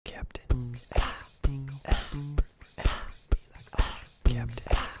Hey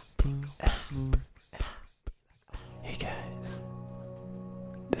guys,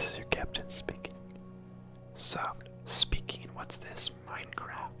 this is your captain speaking. Soft speaking, and what's this?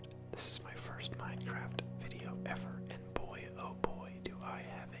 Minecraft. This is my first Minecraft video ever, and boy, oh boy, do I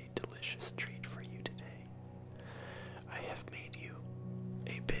have a delicious treat for you today. I have made you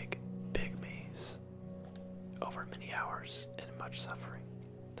a big, big maze. Over many hours and much suffering,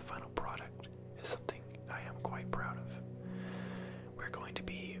 the final product is something I am quite proud of. We're going to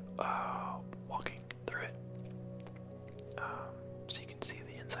be walking through it, so you can see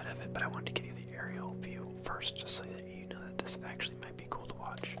the inside of it, but I wanted to give you the aerial view first, just so that you know that this actually might be cool to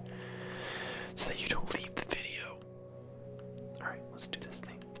watch, so that you don't leave the video. Alright, let's do this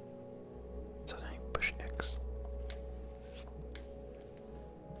thing. So now you push X.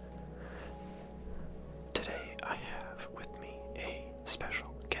 Today I have with me a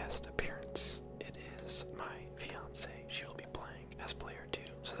special guest appearance. It is my fiancee. She will be playing as player 2,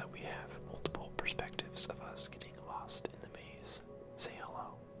 so that we have multiple perspectives of us getting lost in the maze. Say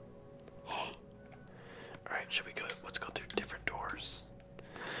hello. Hey. Alright, should we go? Let's go through different doors.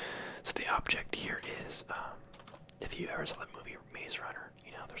 So the object here is, if you ever saw the movie Maze Runner,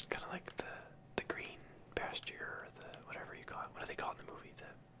 you know, there's kind of like the green pasture, or the whatever you call it. What do they call it in the movie?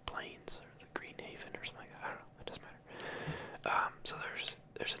 The plains, or the green haven, or something like that. I don't know. It doesn't matter. So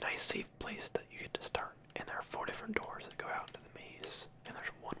there's a nice safe place that you get to start, and there are 4 different doors that go out into the maze, and there's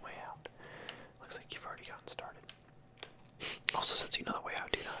one way out. Looks like you've already gotten started. Also, since you know the way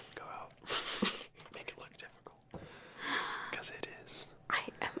out, do not go out. Make it look difficult, because it is. I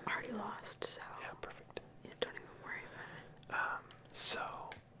am already lost, so Yeah, perfect. you don't even worry about it. So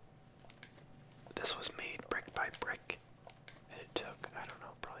this was made brick by brick, and it took, I don't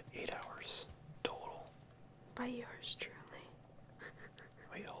know, probably 8 hours total. By yours truly.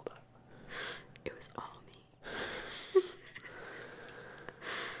 Wait, hold up. It was all me.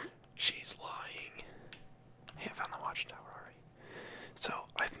 She's lying. Hey, I found the watchtower already. So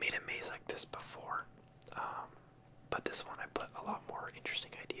I've made a maze like this before, but this one I put a lot more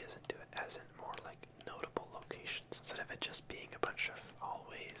interesting ideas into it, as in more like notable locations, instead of it just being a bunch of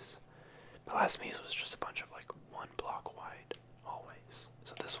hallways. The last maze was just a bunch of like 1 block wide hallways,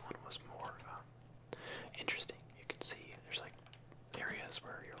 so this one was more interesting. You can see there's like areas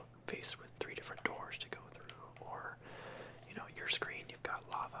where you're faced with 3 different doors to go through, or you know, your screen, you've got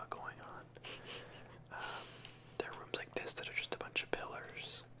lava going on. There are rooms like this that are just a bunch of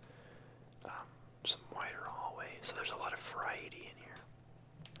pillars, some wider hallways, so there's a lot of variety in here.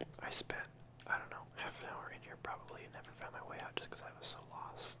 I spent, I don't know, half an hour in here probably and never found my way out just because I was so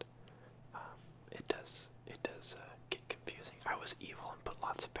lost. It does get confusing. I was evil and put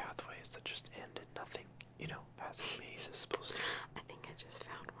lots of pathways that just end in nothing, you know, as a maze is supposed to. I think I just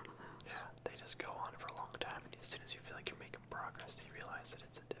found one of those. Yeah, they just go on for a long time, and as soon as you feel like you're making progress, you realize that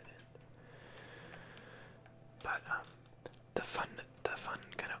it's a dead end. But the fun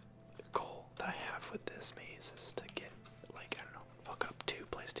kind of goal that I have with this maze is to get, like, I don't know, hook up 2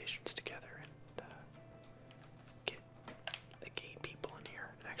 PlayStations together and get like 8 people in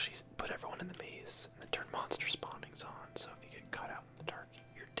here, and actually put everyone in the maze, and then turn monster spawnings on. So if you get caught out in the dark,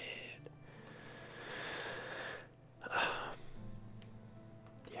 you're dead.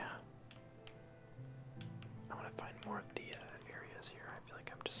 Yeah. I want to find more of the areas here. I feel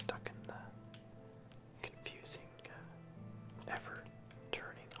like I'm just stuck in the confusing,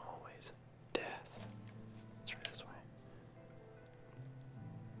 ever-turning hallways of death. Let's try this way.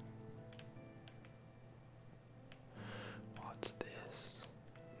 What's this?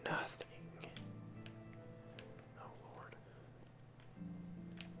 Nothing. Oh Lord.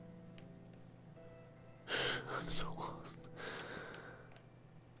 I'm so lost.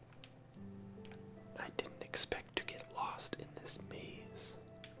 I didn't expect to get lost in this maze.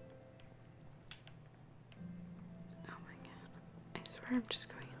 Oh my god. I swear I'm just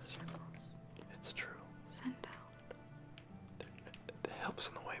going in circles. It's true. Send out. The help's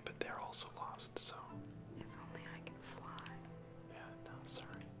in the way, but they're also lost, so. If only I can fly. Yeah, no,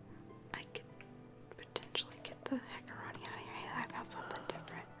 sorry. I could potentially get the heckaroni out of here. Hey, I found something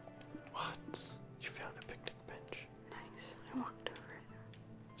different. What? You found a picnic bench. Nice. I walked over it.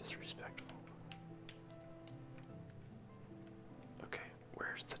 Disrespectful. Okay,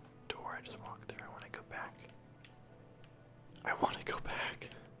 where's the door I just walked through? I want to go back. I want to go back.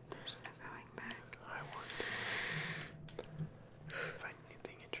 There's no going back. I want to find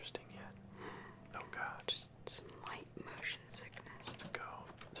anything interesting yet. Oh god. Just some light motion sickness. Let's go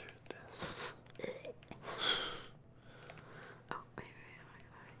through this. Oh, wait.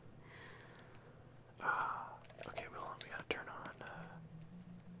 Okay, well, we gotta turn on,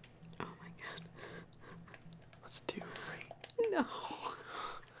 Oh Let's do rain. No.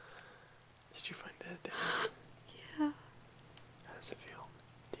 Did you find it? Yeah. How does it feel?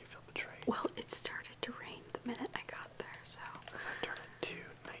 Do you feel betrayed? Well, it started to rain the minute I got there, so. I'm gonna turn it to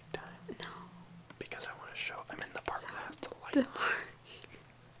nighttime. No. Because I want to show. I'm in the part that has the light. Dark.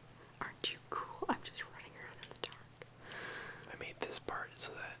 Aren't you cool? I'm just running around in the dark. I made this part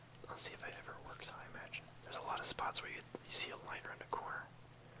so that I'll see if it ever works how I imagine. There's a lot of spots where you see a line around a corner,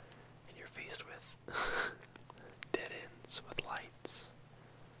 and you're faced with dead ends with lights.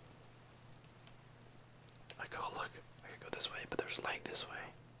 Like, oh look, I could go this way, but there's light this way.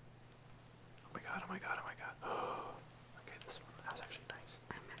 Oh my god, oh my god, oh my god. Oh, okay, this one, that was actually nice.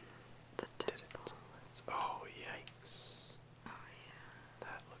 I'm in the temple. Oh, yikes. Oh, yeah.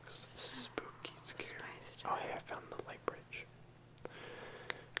 That looks spooky, scary. Spicy. Oh, hey, I found the light bridge.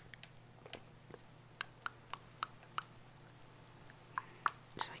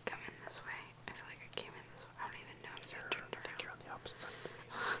 Should I come in this way? I feel like I came in this way. I don't even know. I think you're on the opposite side of the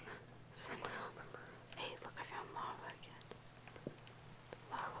maze. Sentinel. Remember. Hey, look, I found lava again.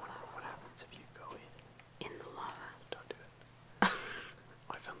 I wonder what happens if you go in. In the lava. Don't do it.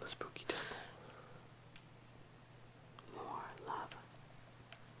 Oh, I found the spooky temple. More lava.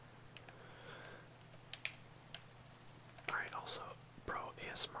 Alright, also, pro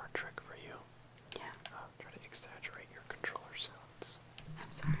ASMR trick for you. Yeah. Try to exaggerate your controller sounds.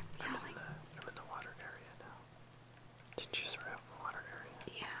 I'm sorry, I'm I'm yelling. I'm in the water area now. Didn't you start out in the water area?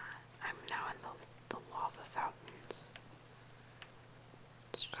 Yeah, I'm now in the lava fountains.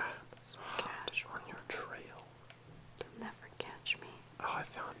 It's just casual. On your trail. You'll never catch me. Oh,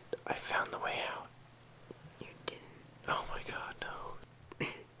 I found the way out. You didn't. Oh my god, no.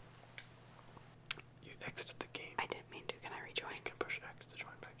 You exited the game. I didn't mean to. Can I rejoin? You can push X to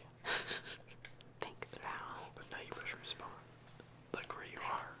join back in. Thanks, pal. But now you push respawn. Like where you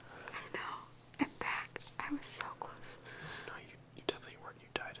are. I know. I'm back. I was so close. No, you definitely weren't. You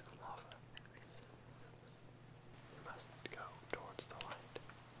died in the lava. I was so close. You must go towards the light.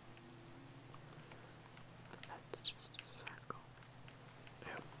 That's just a circle.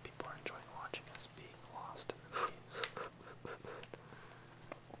 I hope people are enjoying watching us being lost in the maze.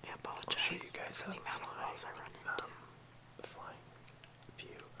 I apologize I'll show you guys for the amount of walls I run into. The flying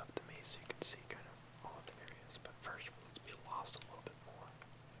view of the maze so you can see kind of all of the areas. But first, let's be lost a little bit more.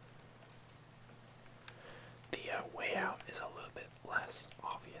 The way out is a little bit less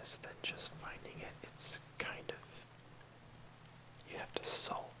obvious than just finding it. It's kind of, you have to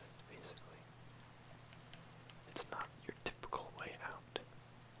solve it, basically. It's not your typical way out,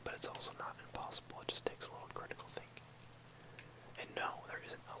 but it's also not impossible. It just takes a little critical thinking. And no, there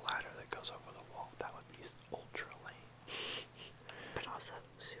isn't a ladder that goes over the wall. That would be ultra lame. But also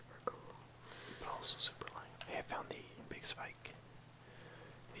super cool. But also super lame. Hey, I found the big spike.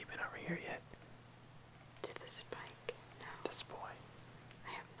 Have you been over here yet? To the spike? No, This boy.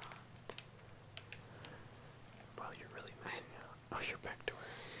 I have not. Well, you're really missing out. Oh, you're back to where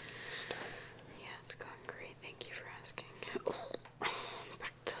you started. Yeah, it's going great. Thank you for asking.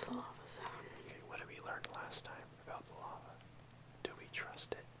 Back to the lava zone. Okay, what did we learn last time about the lava? Do we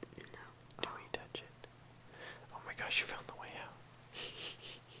trust it? No. Do we touch it? Oh my gosh, you found the way out.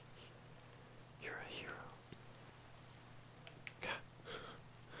 You're a hero. God.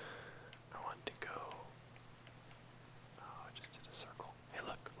 I want to go. Oh, I just did a circle. Hey,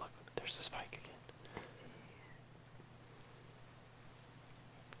 look, there's the spike again.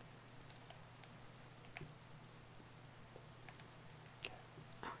 Okay.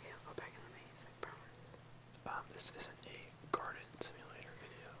 Okay, I'll go back in the maze, I promise. This isn't a garden simulator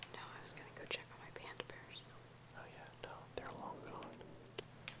video. No, I was gonna go check on my panda bears. Oh yeah, no, they're long gone.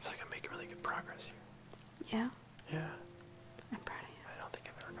 I feel like I'm making really good progress here. Yeah? Yeah. I'm proud of you. I don't think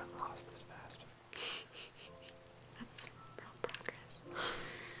I've ever gotten lost this fast. That's real progress.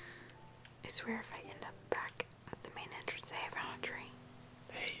 I swear if I end up back at the main entrance, I found a tree.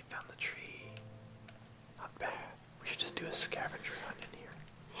 Hey, you found the tree. Not bad. We should just do a scavenger hunt in here.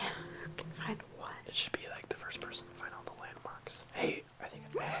 Yeah, who can find what? It should be like the first person to find all the landmarks. Hey, I think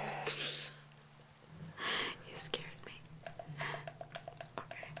I'm You scared me.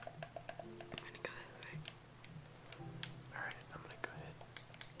 Okay. I'm gonna go this way. Alright, I'm gonna go ahead.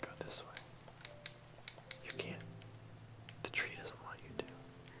 Go this way. You can't. The tree doesn't want you to.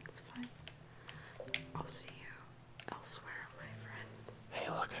 It's fine. I'll see you elsewhere, my friend. Hey,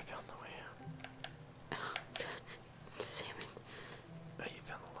 look, I found the way out. Oh, God. Damn it. Oh, you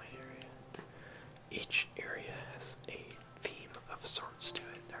found the light area. Each area has a theme of sorts to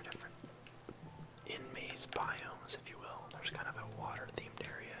it. They're different in-maze biomes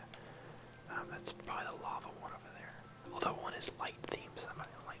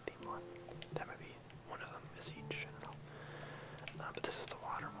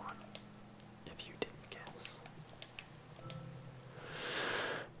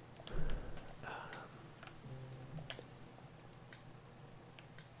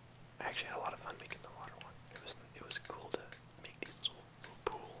actually had a lot of fun making the water one. It was cool to make these little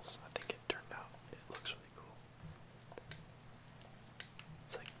pools. I think it turned out. It looks really cool.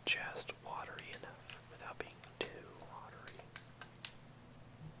 It's like just watery enough without being too watery.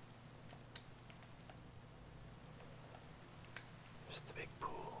 There's the big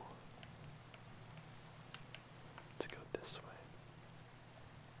pool. Let's go this way.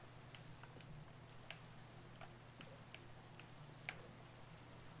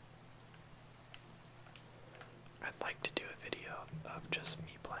 I'd like to do a video of just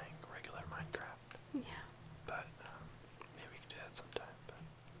me playing regular Minecraft. Yeah. But maybe we can do that sometime. But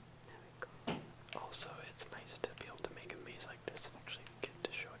That'd be cool. also, it's nice to be able to make a maze like this and actually get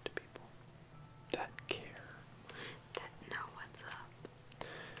to show it to people that care. That know what's up.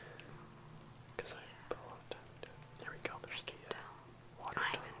 Because I put a lot of time into it. There we go. There's the water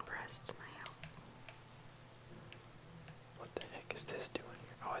I'm tunnel. impressed, and I hope. What the heck is this doing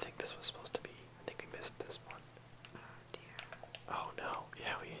here? Oh, I think this was supposed to be. I think we missed this one. Oh dear. Oh no.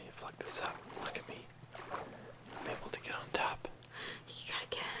 Yeah, we need to plug this up. Look at me. I'm able to get on top. You gotta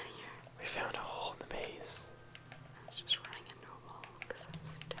get out of here. We found a hole in the maze. I was just running into a wall because I was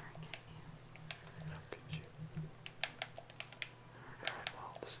staring at you. How could you? Alright,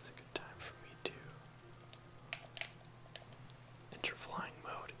 well, this is a good time for me to enter flying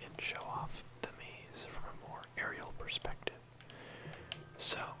mode and show off the maze from a more aerial perspective.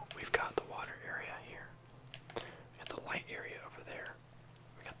 So, we've got the water area here. We got the light area over there.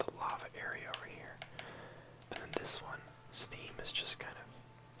 We got the lava area over here. And then this one's theme is just kind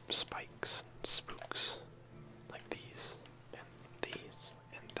of spikes and spooks. Like these,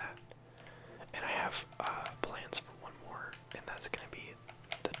 and that. And I have plans for one more, and that's going to be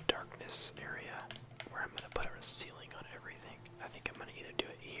the darkness area, where I'm going to put a ceiling on everything. I think I'm going to either do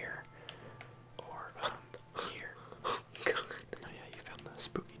it here, or here. God. Oh yeah, you found the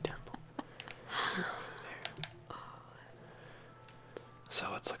spooky temple. You're over there. So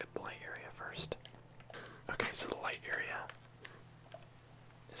let's look at the light area first. Okay, so the light area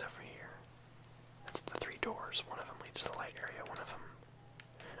is over here. That's the 3 doors. One of them leads to the light area. One of them.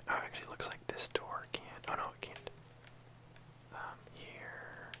 Oh, actually, it looks like this door can't. Oh no, it can't.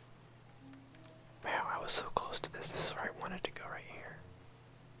 Here. Wow, I was so close to this. This is where I wanted to go, right here.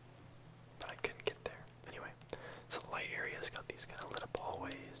 But I couldn't get there. Anyway, so the light area's got these kind of lit up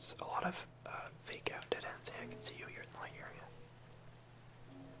hallways. A lot of fake out dead ends. Hey, I can see you here in the light area.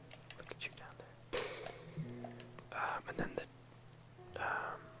 Look at you down there. And then the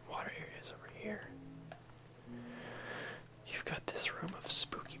water area is over here. You've got this room of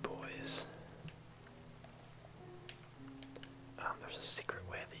spooky boys. There's a secret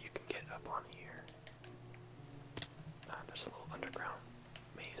way that you can get up on here. There's a little underground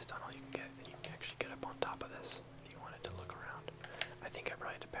maze tunnel you can get, and you can actually get up on top of this if you wanted to look around. I think I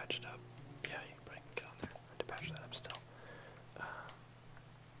probably had to patch it up. Yeah, you probably can get on there. I had to patch that up still.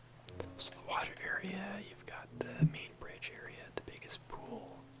 So the water area, you've got the main bridge area, the biggest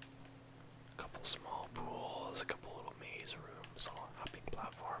pool, a couple small pools, a couple little maze rooms, little hopping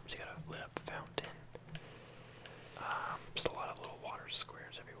platforms, you got a lit up fountain. Just a lot of little water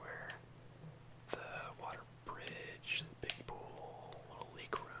squares everywhere. The water bridge, the big pool, little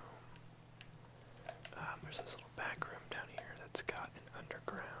leak room. There's this little back room down here that's got an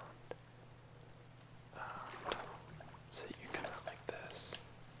underground tunnel. So you come out like this.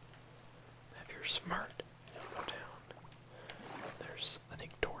 If you're smart, you'll go down. There's, I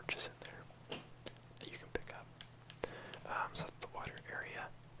think, torches in there that you can pick up. So that's the water area.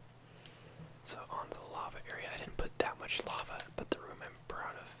 So onto the lava area. I didn't put that much lava, but the room I'm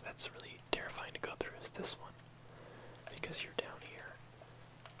proud of, that's really terrifying to go through, is this one. Because you're down here.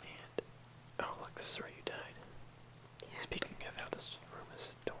 And, oh look, this is where you died. Yeah. Speaking of how this room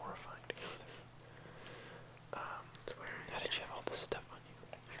is horrifying to go through. How did you have all this stuff on you?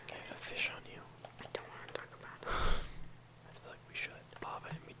 You can get a fish on you. I don't want to talk about it. I feel like we should.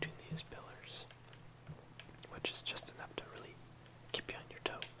 Lava in between these pillars, which is just enough to really keep you on your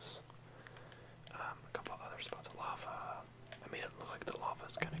toes. A couple other spots of lava. I made it look like the lava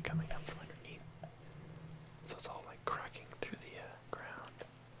is kind of coming up from underneath, so it's all like cracking through the ground.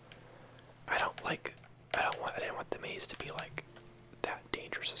 I didn't want the maze to be like that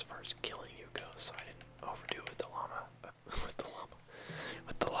dangerous as far as killing you goes, so I didn't overdo it with the llama.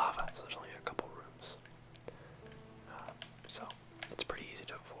 With the lava. So there's only a couple rooms. So it's pretty easy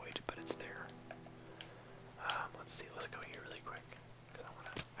to avoid, but it's there. Let's see. Let's go here really quick because I want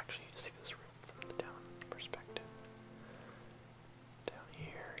to actually see this room from the down perspective. Down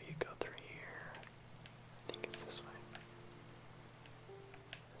here, you go through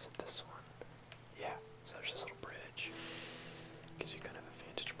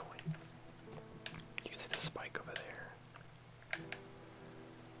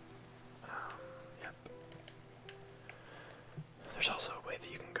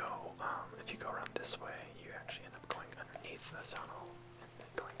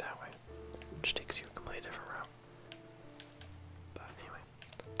which takes you a completely different route. But anyway,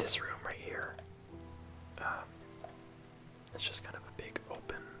 this room right here, it's just kind of a big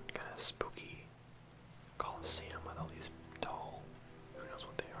open, kind of spooky coliseum with all these tall, who knows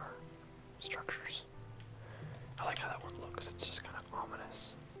what they are, structures. I like how that one looks. It's just kind of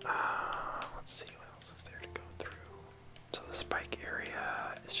ominous. Let's see what else is there to go through. So the spike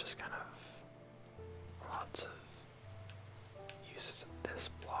area is just kind of lots of uses of this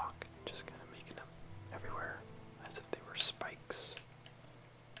block, just kind of making them everywhere as if they were spikes.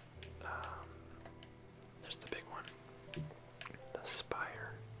 There's the big one, the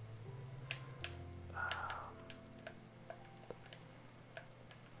spire.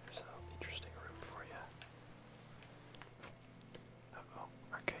 There's an interesting room for you. Oh,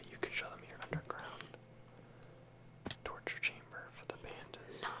 okay, you can show them your underground torture chamber for the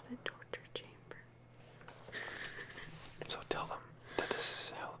pandas. Not a torture chamber. So tell them that this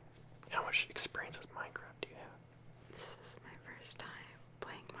is how much experience with Minecraft do you have? This is my first time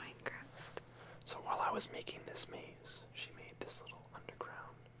playing Minecraft. So while I was making this maze, she made this little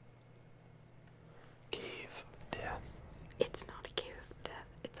underground cave of death. It's not a cave of death,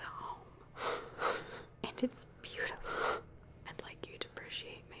 it's a home. And it's beautiful. I'd like you to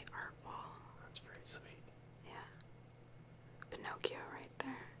appreciate my art wall. That's very sweet. Yeah. Pinocchio right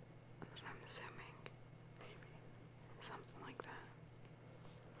there. That's what I'm assuming. Maybe. Something like that.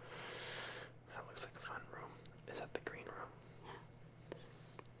 That looks like a fun room. Is that the green room? Yeah. This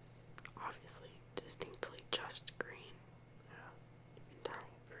is obviously distinctly just green. Yeah. You can tell.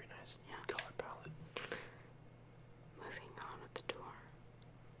 Very nice Yeah. color palette. Moving on with the door.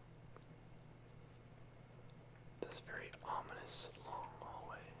 This very ominous long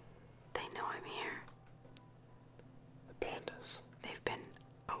hallway. They know I'm here. The pandas. They've been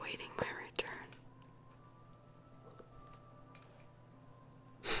awaiting my return.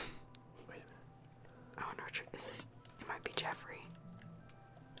 Wait a minute. I wonder which is it? It might be Jeffrey.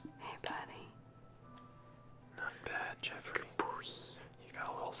 Hey, buddy. Not bad, Jeffrey. Booey. You got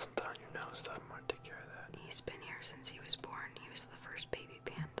a little something on your nose, though. I'm gonna take care of that. He's been here since he was born. He was the first baby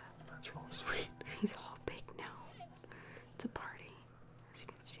panda. That's real sweet. He's all big now. It's a party, as you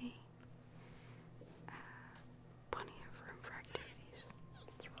can see. Plenty of room for activities.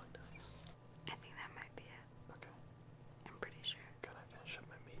 That's really nice. I think that might be it. Okay. I'm pretty sure. Can I finish up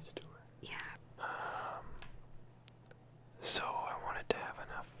my maze tour? Yeah. So I wanted to have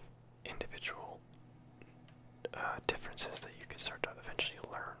enough individual differences that you could start to eventually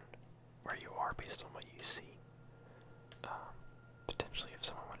learn where you are based on what you see. Potentially, if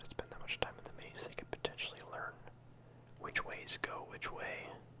someone wanted to spend that much time in the maze, they could potentially learn which ways go which way.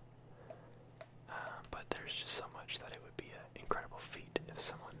 But there's just so much that it would be an incredible feat if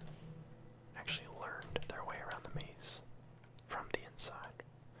someone actually learned their way around the maze from the inside.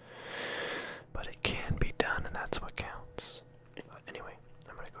 But it can be done, and that's what counts. But anyway,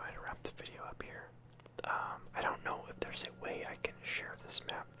 I'm going to go ahead and wrap the video up here. I don't know if there's a way I can share this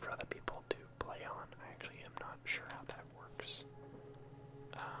map for other people to play on. I actually am not sure how that works.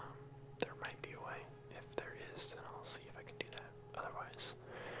 There might be a way. If there is, then I'll see if I can do that. Otherwise,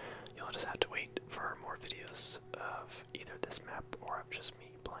 you'll just have to wait for more videos of either this map or of just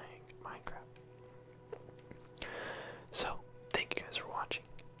me playing Minecraft. So, thank you guys for watching,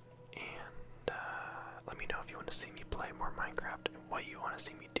 and let me know if you want to see me play more Minecraft and what you want to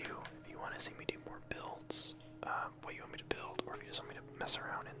see me do. If you want to see me do more builds, what you want me to build, or if you just want me to mess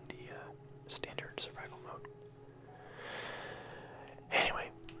around in the standard survival